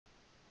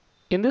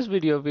In this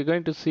video, we're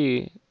going to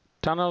see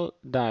tunnel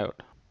diode,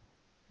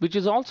 which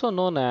is also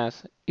known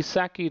as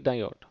Isaki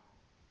diode,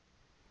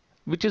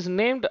 which is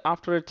named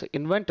after its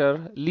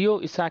inventor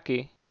Leo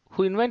Isaki,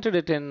 who invented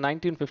it in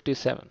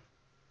 1957.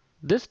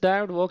 This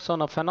diode works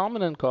on a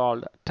phenomenon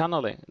called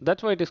tunneling.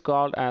 That's why it is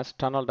called as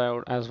tunnel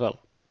diode as well.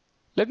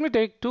 Let me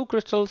take two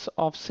crystals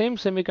of same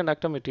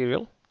semiconductor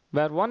material,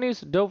 where one is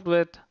doped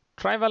with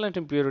trivalent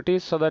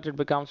impurities so that it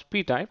becomes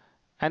p-type,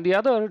 and the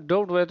other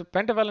doped with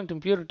pentavalent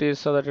impurities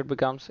so that it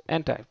becomes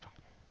n-type.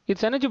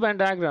 Its energy band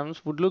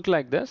diagrams would look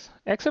like this,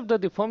 except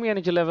that the Fermi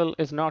energy level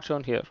is not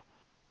shown here.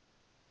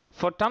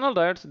 For tunnel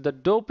diodes, the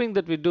doping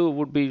that we do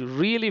would be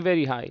really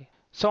very high.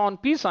 So on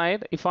p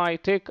side, if I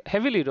take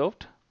heavily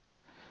doped,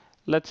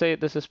 let's say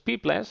this is p+,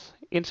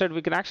 instead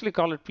we can actually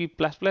call it p++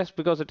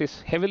 because it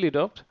is heavily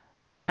doped.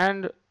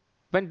 And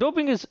when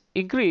doping is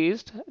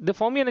increased, the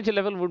Fermi energy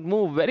level would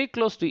move very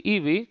close to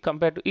EV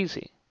compared to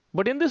EC.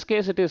 But in this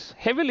case, it is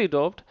heavily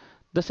doped.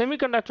 The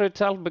semiconductor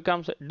itself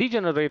becomes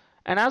degenerate,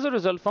 and as a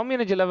result, Fermi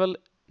energy level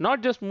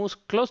not just moves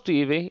close to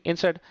EV,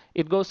 instead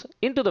it goes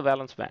into the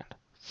valence band.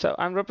 So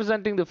I'm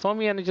representing the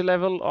Fermi energy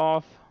level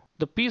of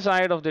the p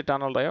side of the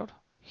tunnel diode.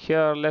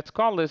 Here, let's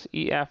call this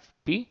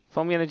EFP,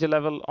 Fermi energy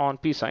level on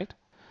p side.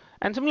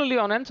 And similarly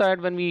on n side,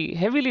 when we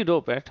heavily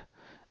dope it,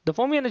 the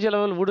Fermi energy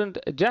level wouldn't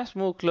just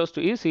move close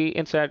to EC,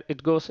 instead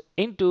it goes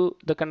into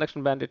the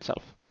conduction band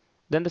itself.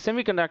 Then the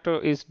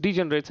semiconductor is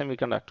degenerate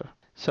semiconductor.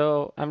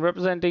 So I'm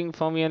representing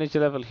Fermi energy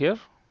level here,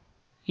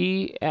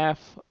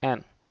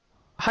 EFN.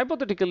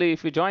 Hypothetically,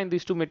 if we join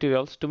these two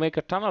materials to make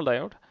a tunnel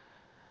diode,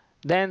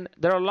 then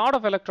there are a lot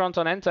of electrons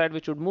on n side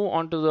which would move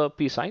onto the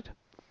p side,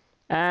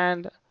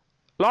 and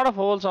a lot of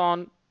holes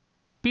on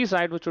p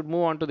side which would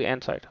move onto the n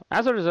side.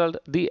 As a result,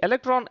 the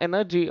electron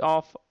energy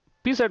of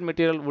p side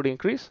material would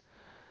increase,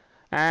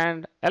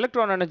 and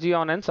electron energy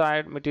on n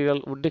side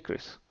material would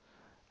decrease.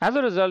 As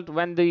a result,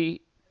 when the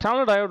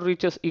tunnel diode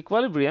reaches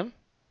equilibrium,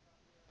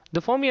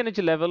 the Fermi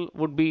energy level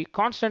would be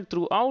constant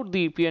throughout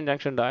the p-n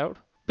junction diode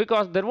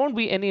because there won't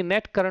be any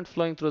net current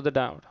flowing through the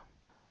diode.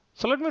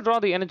 So let me draw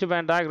the energy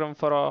band diagram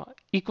for a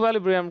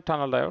equilibrium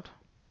tunnel diode.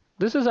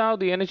 This is how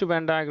the energy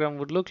band diagram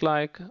would look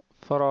like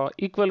for a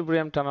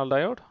equilibrium tunnel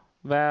diode,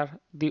 where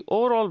the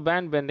overall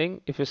band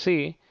bending, if you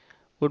see,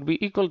 would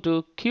be equal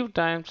to Q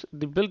times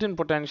the built-in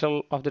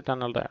potential of the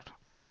tunnel diode.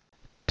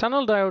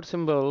 Tunnel diode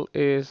symbol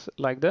is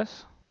like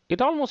this.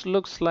 It almost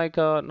looks like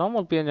a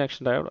normal p-n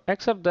junction diode,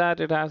 except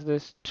that it has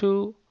these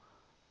two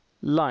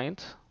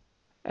lines.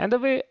 And the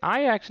way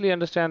I actually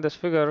understand this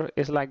figure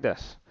is like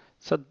this.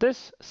 So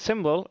this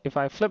symbol, if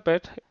I flip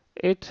it,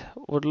 it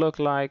would look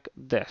like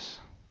this.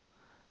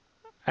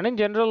 And in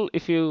general,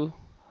 if you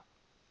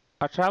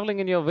are traveling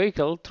in your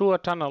vehicle through a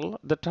tunnel,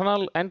 the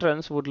tunnel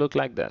entrance would look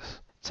like this.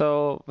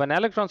 So when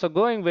electrons are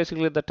going,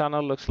 basically the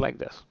tunnel looks like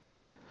this.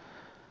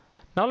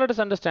 Now let us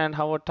understand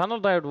how a tunnel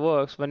diode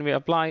works when we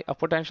apply a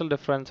potential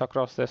difference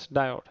across this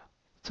diode.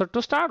 So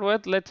to start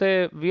with, let's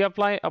say we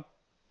apply a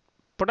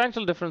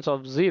potential difference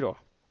of 0.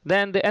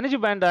 Then the energy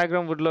band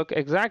diagram would look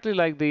exactly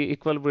like the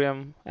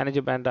equilibrium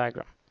energy band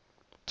diagram.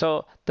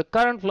 So the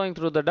current flowing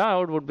through the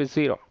diode would be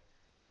 0.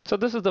 So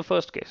this is the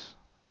first case.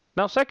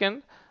 Now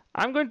second,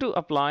 I'm going to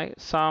apply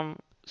some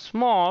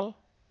small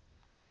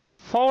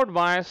forward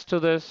bias to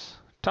this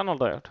tunnel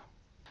diode.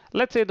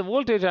 Let's say the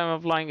voltage I'm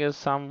applying is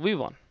some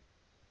V1.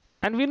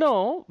 And we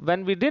know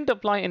when we didn't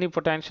apply any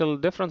potential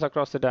difference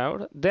across the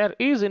diode, there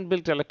is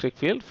inbuilt electric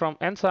field from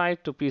n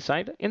side to p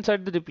side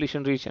inside the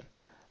depletion region.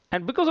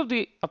 And because of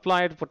the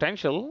applied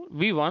potential,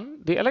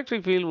 V1, the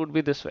electric field would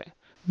be this way.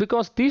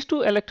 Because these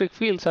two electric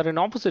fields are in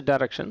opposite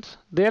directions,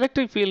 the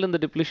electric field in the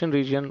depletion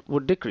region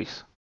would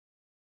decrease.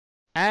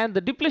 And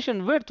the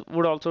depletion width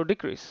would also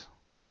decrease.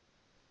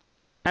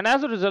 And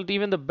as a result,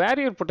 even the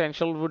barrier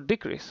potential would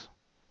decrease.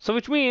 So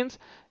which means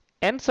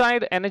n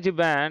side energy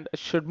band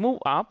should move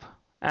up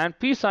and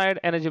p side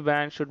energy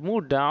band should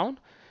move down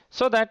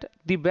so that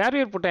the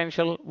barrier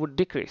potential would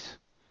decrease.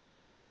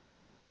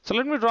 So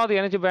let me draw the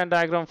energy band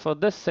diagram for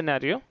this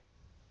scenario.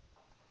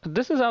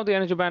 This is how the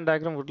energy band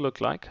diagram would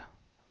look like,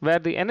 where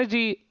the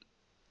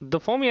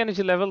Fermi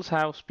energy levels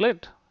have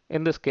split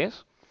in this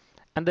case,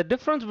 and the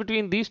difference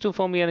between these two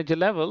Fermi energy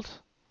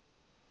levels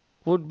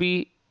would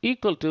be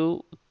equal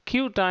to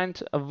Q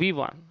times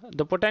V1,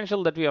 the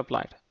potential that we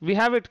applied. We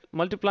have it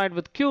multiplied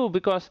with Q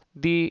because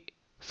the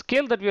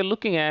scale that we are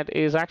looking at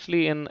is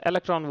actually in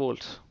electron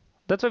volts.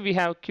 That's why we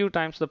have Q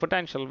times the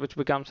potential, which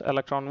becomes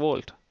electron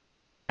volt.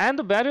 And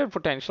the barrier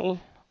potential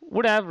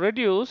would have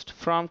reduced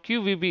from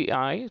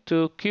QVBI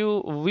to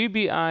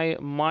QVBI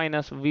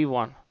minus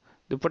V1,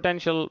 the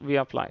potential we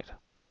applied.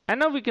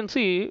 And now we can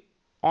see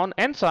on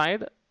n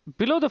side,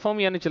 below the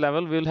Fermi energy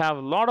level, we'll have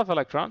a lot of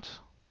electrons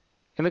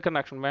in the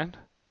conduction band.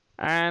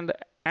 And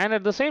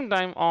at the same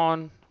time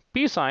on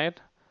p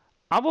side,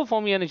 above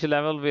Fermi energy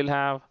level, we'll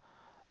have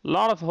a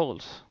lot of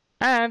holes.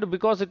 And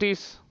because it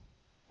is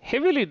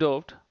heavily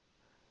doped,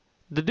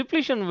 the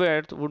depletion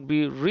width would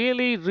be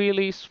really,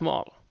 really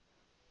small.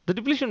 The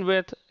depletion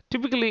width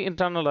typically in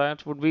tunnel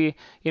diodes would be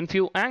in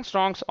few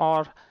angstroms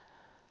or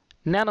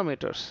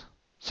nanometers.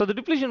 So the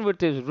depletion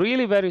width is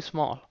really very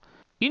small.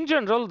 In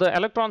general, the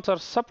electrons are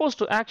supposed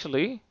to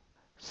actually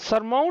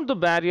surmount the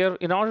barrier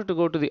in order to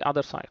go to the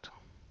other side.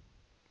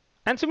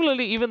 And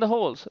similarly, even the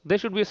holes, they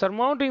should be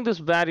surmounting this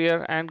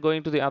barrier and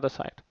going to the other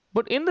side.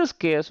 But in this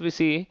case, we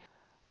see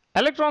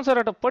electrons are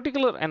at a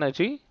particular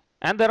energy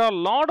and there are a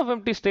lot of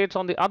empty states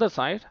on the other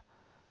side,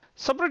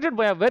 separated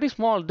by a very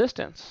small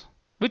distance,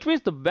 which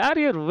means the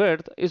barrier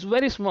width is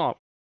very small.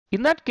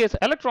 In that case,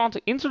 electrons,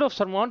 instead of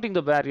surmounting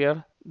the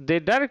barrier, they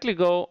directly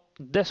go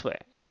this way.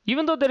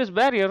 Even though there is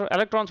barrier,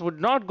 electrons would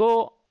not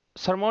go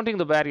surmounting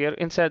the barrier.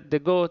 Instead, they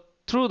go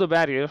through the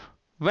barrier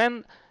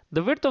when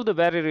the width of the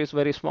barrier is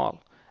very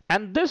small.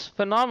 And this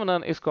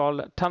phenomenon is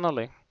called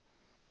tunneling.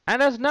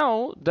 And as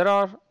now there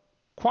are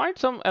quite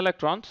some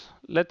electrons,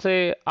 let's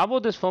say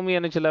above this Fermi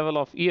energy level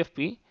of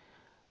EFP,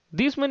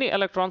 these many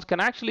electrons can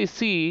actually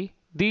see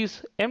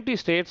these empty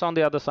states on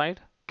the other side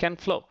can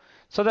flow.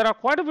 So there are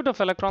quite a bit of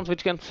electrons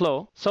which can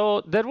flow.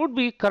 So there would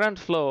be current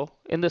flow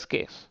in this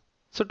case.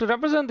 So to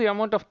represent the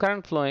amount of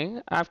current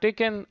flowing, I've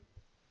taken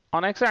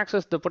on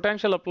x-axis the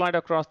potential applied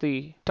across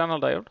the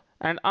tunnel diode,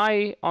 and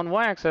I on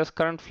y-axis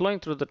current flowing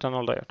through the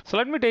tunnel diode. So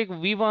let me take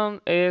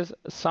V1 is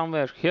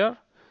somewhere here,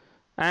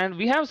 and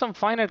we have some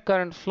finite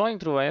current flowing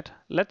through it.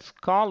 Let's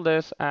call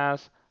this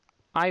as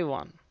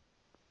I1.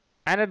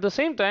 And at the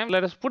same time,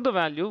 let us put the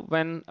value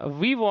when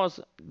V was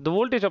the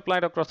voltage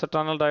applied across the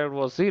tunnel diode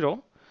was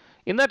 0.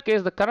 In that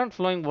case, the current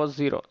flowing was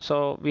 0.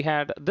 So we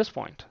had this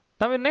point.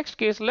 Now in next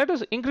case, let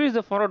us increase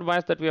the forward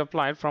bias that we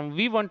applied from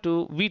V1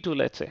 to V2,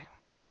 let's say.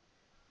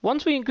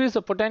 Once we increase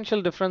the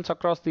potential difference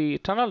across the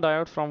tunnel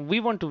diode from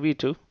V1 to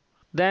V2,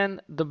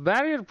 then the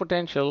barrier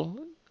potential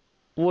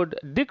would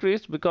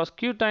decrease because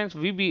Q times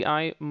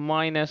VBI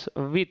minus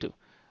V2.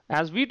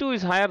 As V2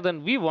 is higher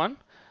than V1,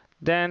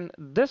 then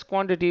this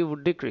quantity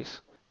would decrease.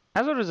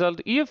 As a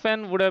result,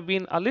 EFN would have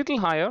been a little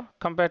higher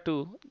compared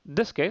to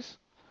this case,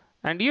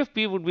 and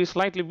EFP would be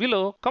slightly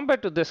below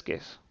compared to this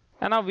case.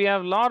 And now we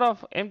have a lot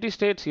of empty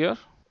states here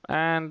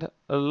and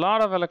a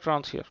lot of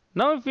electrons here.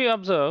 Now if we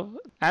observe,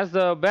 as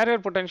the barrier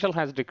potential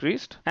has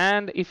decreased,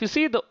 and if you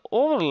see the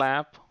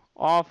overlap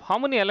of how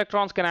many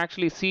electrons can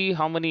actually see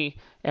how many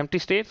empty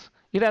states,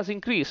 it has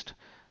increased.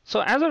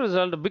 So as a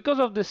result, because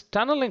of this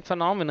tunneling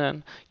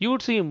phenomenon, you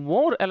would see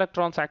more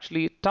electrons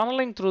actually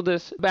tunneling through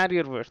this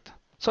barrier width.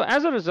 So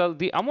as a result,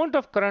 the amount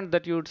of current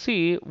that you would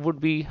see would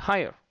be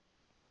higher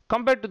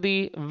compared to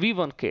the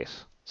V1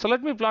 case. So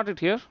let me plot it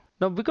here.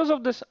 Now because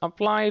of this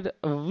applied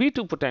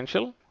V2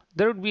 potential,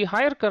 there would be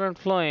higher current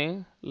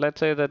flowing, let's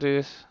say that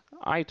is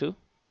I2.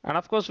 And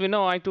of course we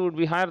know I2 would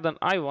be higher than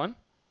I1.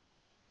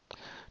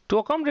 To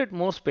accommodate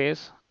more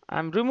space,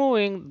 I'm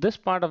removing this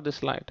part of the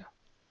slide.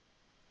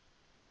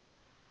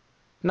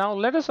 Now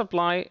let us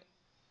apply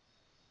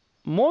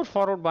more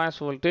forward bias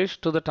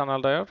voltage to the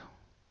tunnel diode.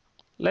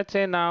 Let's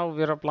say now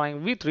we're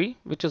applying V3,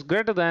 which is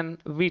greater than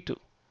V2.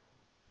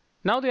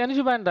 Now the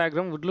energy band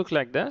diagram would look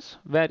like this,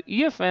 where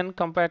EFN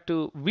compared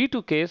to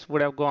V2 case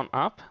would have gone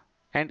up,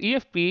 and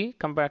EFP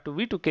compared to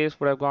V2 case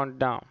would have gone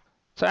down.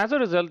 So as a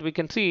result, we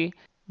can see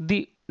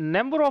the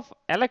number of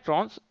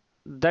electrons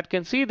that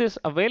can see this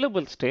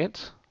available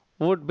states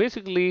would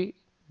basically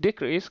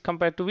decrease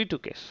compared to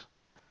V2 case.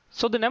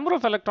 So the number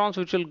of electrons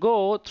which will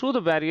go through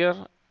the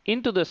barrier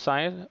into this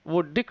side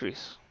would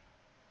decrease.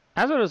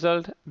 As a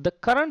result, the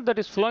current that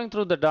is flowing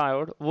through the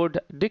diode would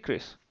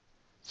decrease.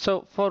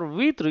 So for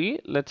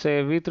V3, let's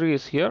say V3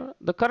 is here,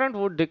 the current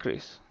would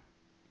decrease.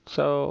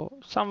 So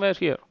somewhere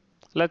here,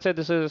 let's say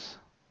this is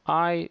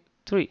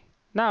I3.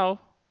 Now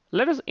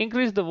let us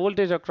increase the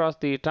voltage across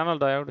the tunnel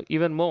diode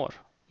even more.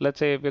 Let's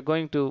say we're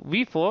going to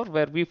V4,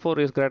 where V4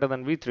 is greater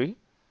than V3.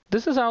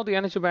 This is how the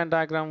energy band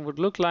diagram would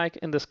look like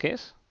in this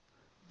case,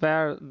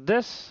 where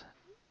this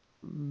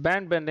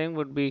band bending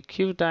would be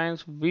Q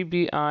times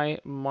VBI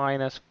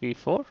minus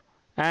V4.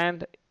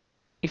 And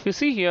if you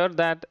see here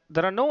that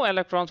there are no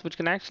electrons which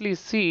can actually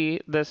see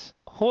this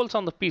holes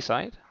on the P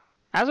side,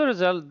 as a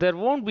result, there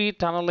won't be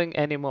tunneling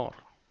anymore.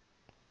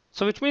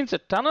 So which means the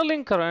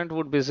tunneling current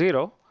would be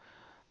 0.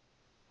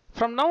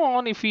 From now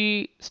on, if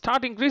we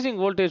start increasing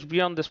voltage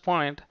beyond this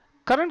point,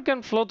 current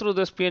can flow through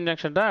this PN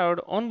junction diode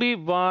only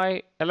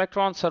by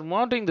electrons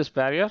surmounting this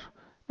barrier,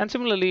 and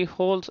similarly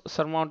holes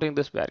surmounting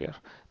this barrier.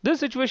 This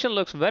situation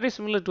looks very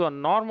similar to a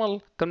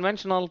normal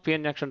conventional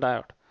PN junction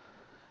diode,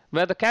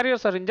 where the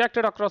carriers are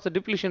injected across the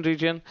depletion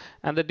region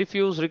and they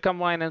diffuse,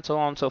 recombine, and so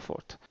on and so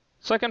forth.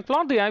 So I can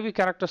plot the IV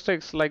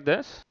characteristics like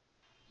this.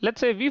 Let's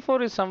say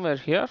V4 is somewhere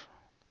here,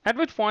 at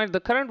which point the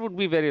current would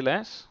be very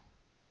less.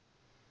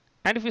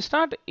 And if we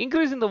start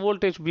increasing the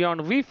voltage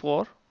beyond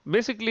V4,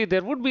 basically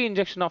there would be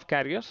injection of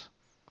carriers,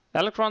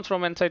 electrons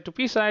from N side to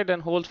P side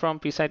and holes from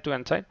P side to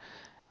N side.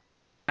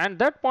 And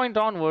that point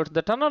onwards,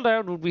 the tunnel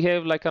diode would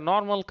behave like a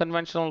normal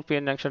conventional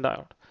PN junction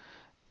diode,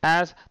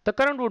 as the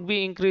current would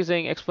be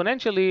increasing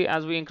exponentially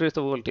as we increase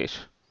the voltage.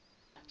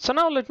 So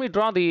now let me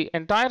draw the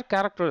entire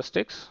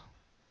characteristics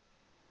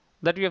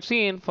that we have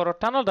seen for a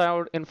tunnel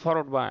diode in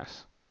forward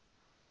bias.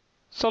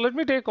 So let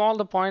me take all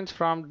the points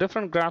from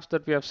different graphs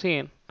that we have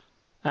seen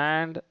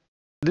and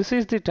This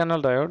is the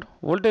tunnel diode.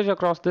 Voltage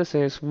across this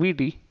is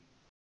VD.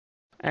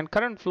 And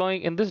current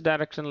flowing in this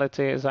direction, let's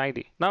say, is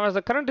ID. Now, as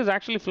the current is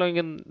actually flowing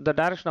in the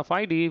direction of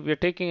ID, we are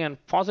taking a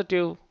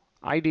positive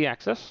ID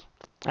axis,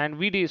 and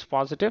VD is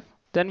positive.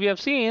 Then we have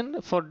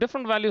seen for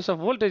different values of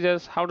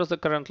voltages, how does the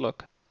current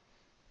look?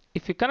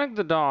 If you connect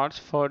the dots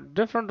for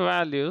different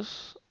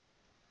values,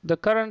 the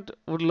current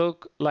would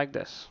look like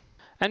this.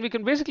 And we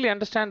can basically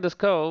understand this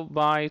curve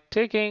by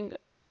taking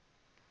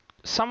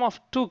sum of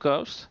two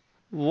curves,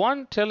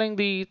 one telling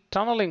the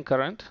tunneling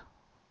current,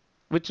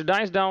 which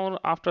dies down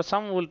after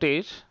some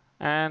voltage,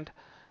 and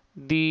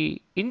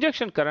the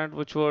injection current,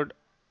 which would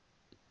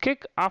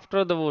kick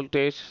after the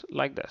voltage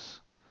like this.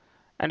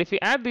 And if we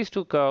add these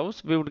two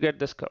curves, we would get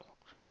this curve.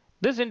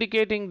 This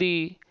indicating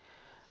the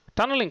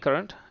tunneling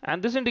current,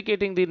 and this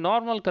indicating the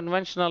normal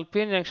conventional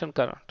p-n junction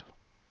current.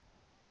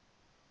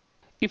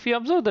 If you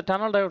observe the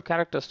tunnel diode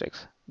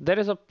characteristics, there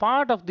is a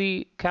part of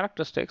the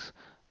characteristics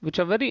which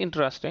are very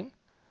interesting,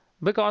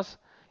 because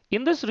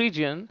in this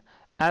region,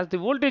 as the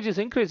voltage is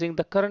increasing,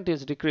 the current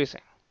is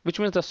decreasing, which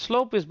means the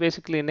slope is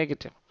basically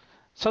negative.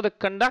 So the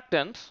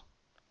conductance,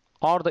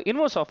 or the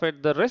inverse of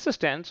it, the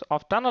resistance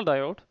of tunnel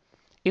diode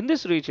in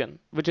this region,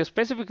 which is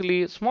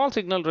specifically small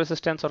signal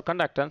resistance or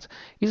conductance,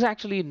 is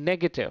actually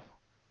negative,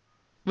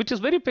 which is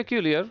very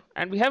peculiar,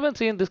 and we haven't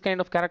seen this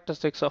kind of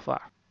characteristic so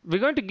far.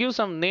 We're going to give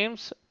some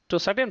names to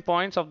certain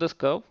points of this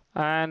curve,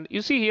 and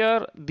you see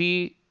here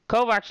the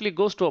curve actually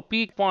goes to a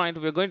peak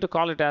point. We're going to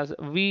call it as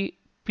V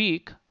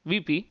peak,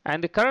 Vp,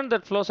 and the current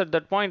that flows at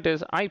that point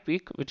is I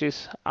peak, which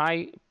is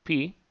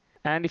Ip.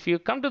 And if you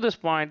come to this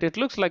point, it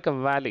looks like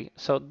a valley.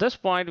 So this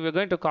point, we're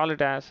going to call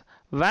it as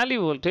valley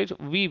voltage,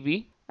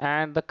 Vb,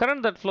 and the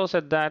current that flows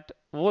at that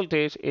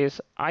voltage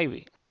is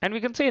Iv. And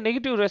we can say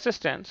negative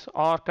resistance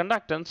or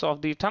conductance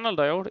of the tunnel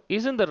diode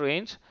is in the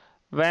range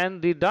when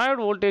the diode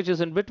voltage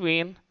is in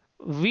between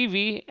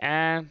Vv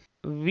and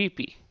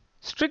Vp.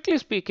 Strictly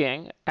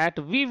speaking, at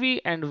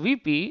Vv and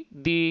Vp,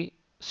 the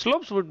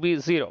slopes would be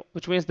 0,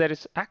 which means there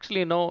is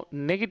actually no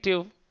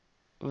negative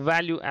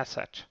value as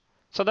such.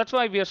 So that's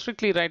why we are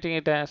strictly writing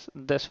it as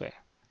this way.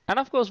 And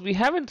of course, we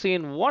haven't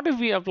seen what if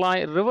we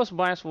apply reverse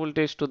bias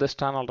voltage to this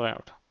tunnel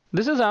diode.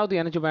 This is how the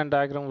energy band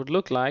diagram would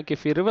look like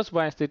if we reverse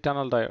bias the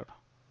tunnel diode.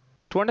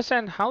 To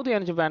understand how the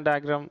energy band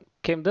diagram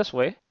came this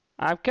way,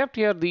 I've kept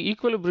here the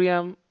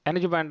equilibrium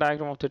energy band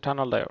diagram of the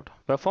tunnel diode,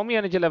 where Fermi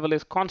energy level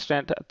is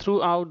constant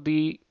throughout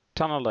the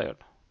tunnel diode.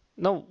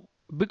 Now,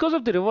 because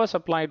of the reverse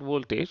applied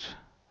voltage,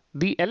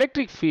 the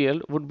electric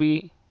field would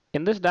be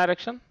in this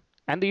direction,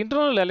 and the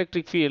internal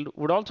electric field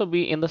would also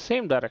be in the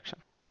same direction.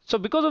 So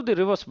because of the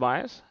reverse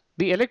bias,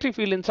 the electric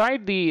field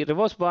inside the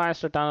reverse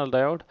biased tunnel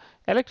diode,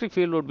 electric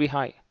field would be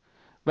high.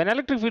 When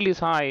electric field is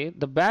high,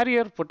 the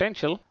barrier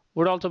potential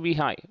would also be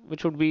high,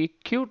 which would be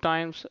Q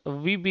times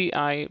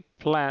VBI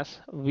plus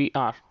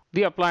VR,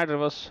 the applied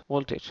reverse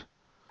voltage.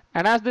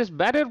 And as this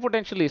barrier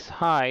potential is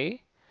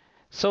high,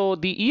 so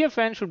the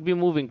EFN should be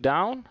moving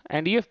down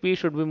and EFP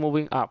should be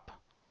moving up.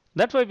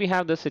 That's why we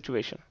have this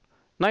situation.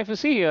 Now if you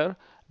see here,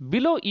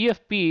 below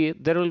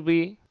EFP, there will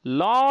be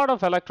lot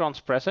of electrons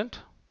present,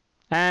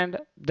 and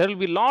there will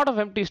be lot of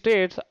empty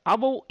states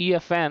above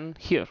EFN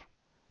here.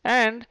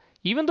 And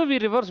even though we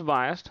reverse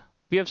biased,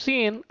 we have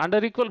seen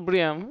under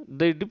equilibrium,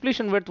 the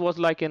depletion width was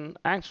like in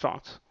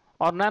angstroms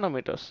or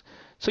nanometers.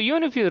 So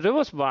even if you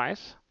reverse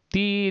bias,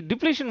 the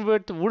depletion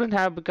width wouldn't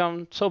have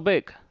become so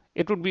big.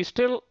 It would be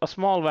still a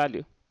small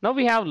value. Now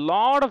we have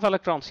lot of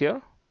electrons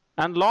here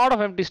and lot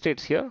of empty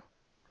states here.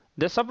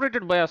 They're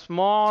separated by a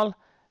small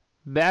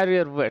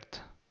barrier width.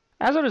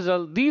 As a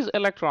result, these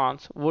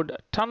electrons would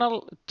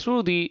tunnel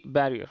through the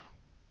barrier.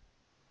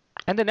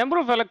 And the number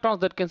of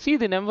electrons that can see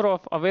the number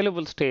of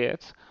available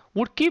states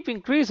would keep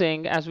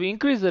increasing as we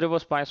increase the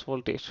reverse bias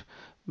voltage,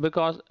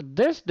 because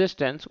this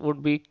distance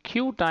would be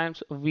Q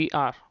times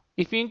VR.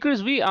 If we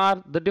increase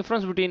VR, the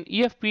difference between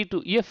EFP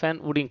to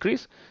EFN would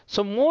increase,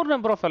 so more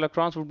number of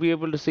electrons would be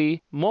able to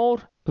see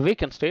more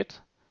vacant states.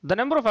 The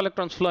number of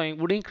electrons flowing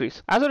would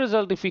increase. As a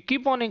result, if we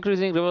keep on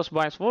increasing reverse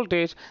bias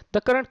voltage,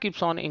 the current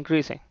keeps on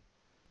increasing.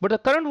 But the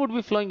current would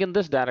be flowing in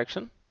this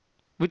direction,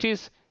 which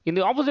is in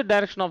the opposite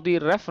direction of the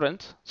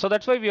reference. So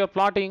that's why we are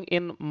plotting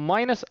in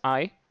minus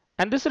I.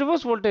 And this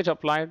reverse voltage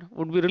applied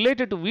would be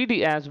related to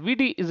VD as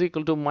VD is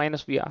equal to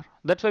minus VR.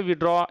 That's why we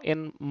draw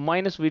in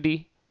minus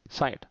VD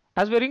side.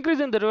 As we're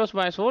increasing the reverse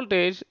bias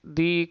voltage,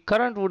 the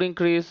current would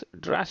increase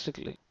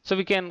drastically. So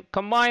we can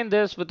combine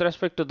this with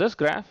respect to this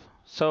graph.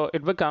 So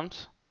it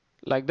becomes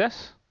like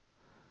this.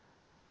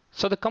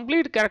 So the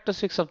complete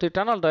characteristics of the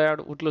tunnel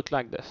diode would look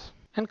like this.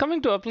 And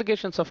coming to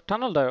applications of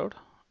tunnel diode,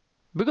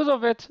 because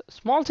of its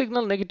small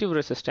signal negative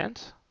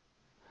resistance,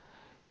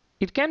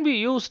 it can be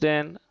used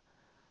in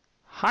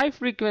high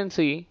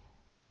frequency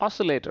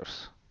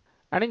oscillators.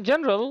 And in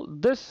general,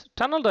 this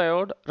tunnel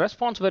diode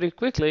responds very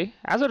quickly.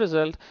 As a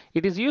result,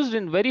 it is used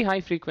in very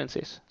high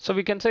frequencies. So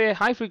we can say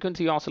high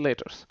frequency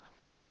oscillators.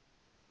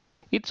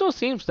 It so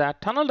seems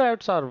that tunnel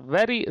diodes are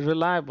very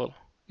reliable.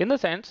 In the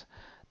sense,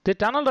 the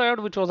tunnel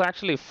diode, which was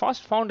actually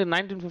first found in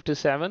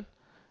 1957,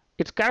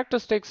 its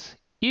characteristics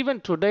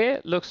even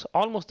today looks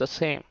almost the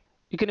same.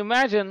 You can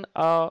imagine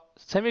a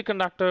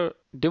semiconductor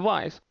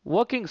device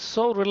working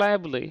so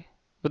reliably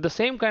with the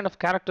same kind of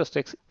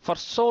characteristics for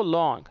so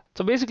long.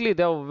 So basically,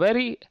 they're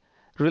very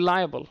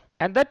reliable.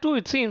 And that too,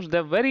 it seems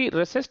they're very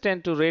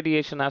resistant to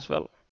radiation as well.